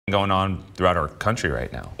going on throughout our country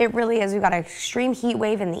right now. It really is. We've got an extreme heat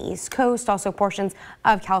wave in the East Coast. Also, portions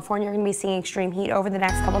of California are going to be seeing extreme heat over the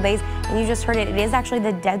next couple of days. And you just heard it. It is actually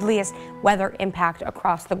the deadliest weather impact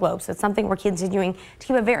across the globe. So it's something we're continuing to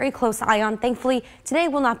keep a very close eye on. Thankfully, today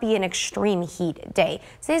will not be an extreme heat day.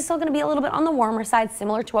 Today's still going to be a little bit on the warmer side,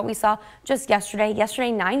 similar to what we saw just yesterday.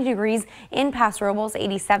 Yesterday, 90 degrees in Paso Robles,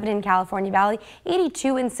 87 in California Valley,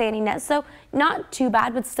 82 in San Ynez. So not too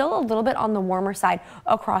bad, but still a little bit on the warmer side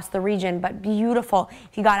across the region, but beautiful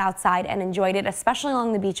if you got outside and enjoyed it, especially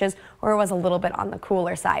along the beaches where it was a little bit on the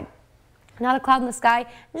cooler side. Not a cloud in the sky,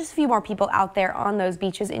 just a few more people out there on those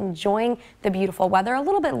beaches enjoying the beautiful weather. A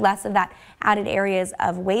little bit less of that added areas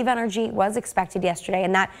of wave energy was expected yesterday,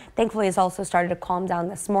 and that thankfully has also started to calm down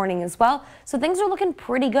this morning as well. So things are looking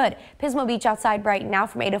pretty good. Pismo Beach outside right now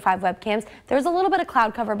from 805 webcams. There's a little bit of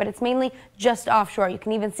cloud cover, but it's mainly just offshore. You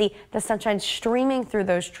can even see the sunshine streaming through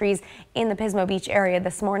those trees in the Pismo Beach area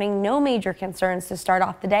this morning. No major concerns to start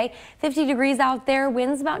off the day. 50 degrees out there,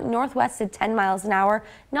 winds about northwest at 10 miles an hour.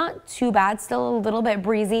 Not too bad. Still a little bit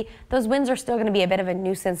breezy. Those winds are still going to be a bit of a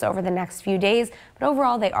nuisance over the next few days, but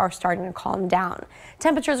overall they are starting to calm down.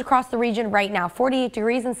 Temperatures across the region right now, 48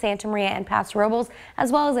 degrees in Santa Maria and Paso Robles,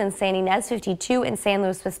 as well as in San Ynez, 52 in San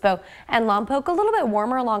Luis Obispo and Lompoc. A little bit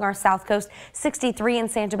warmer along our south coast, 63 in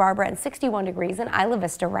Santa Barbara and 61 degrees in Isla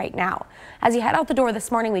Vista right now. As you head out the door this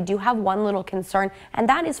morning, we do have one little concern, and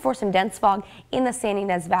that is for some dense fog in the San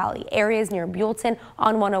Ynez Valley. Areas near Buellton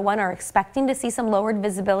on 101 are expecting to see some lowered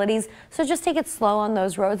visibilities, so just take it slow on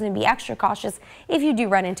those roads and be extra cautious if you do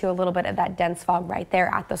run into a little bit of that dense fog right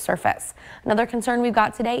there at the surface. Another concern we've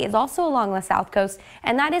got today is also along the south coast,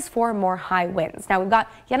 and that is for more high winds. Now we've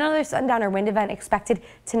got yet another sundowner wind event expected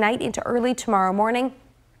tonight into early tomorrow morning.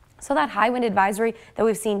 So that high wind advisory that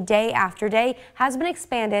we've seen day after day has been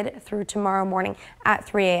expanded through tomorrow morning at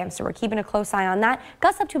 3 a.m. So we're keeping a close eye on that.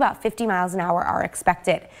 Gusts up to about 50 miles an hour are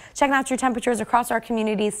expected. Checking out your temperatures across our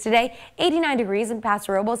communities today. 89 degrees in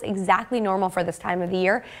Paso Robles, exactly normal for this time of the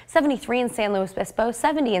year. 73 in San Luis Obispo,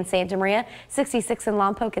 70 in Santa Maria, 66 in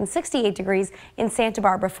Lompoc, and 68 degrees in Santa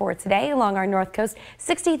Barbara for today. Along our north coast,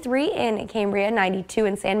 63 in Cambria, 92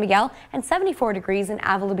 in San Miguel, and 74 degrees in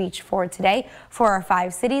Avila Beach for today. For our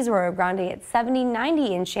 5 cities, Rio Grande at 70,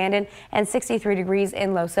 90 in Shandon, and 63 degrees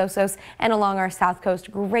in Los Osos. And along our south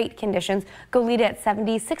coast, great conditions. Goleta at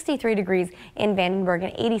 70, 63 degrees in Vandenberg,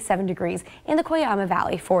 and 87 degrees in the Coyama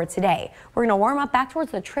Valley for today. We're going to warm up back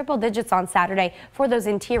towards the triple digits on Saturday for those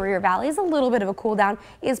interior valleys. A little bit of a cool down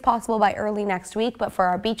is possible by early next week, but for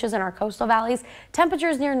our beaches and our coastal valleys,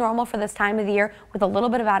 temperatures near normal for this time of the year with a little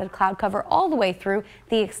bit of added cloud cover all the way through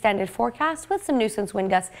the extended forecast with some nuisance wind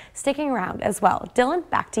gusts sticking around as well. Dylan,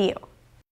 back to you.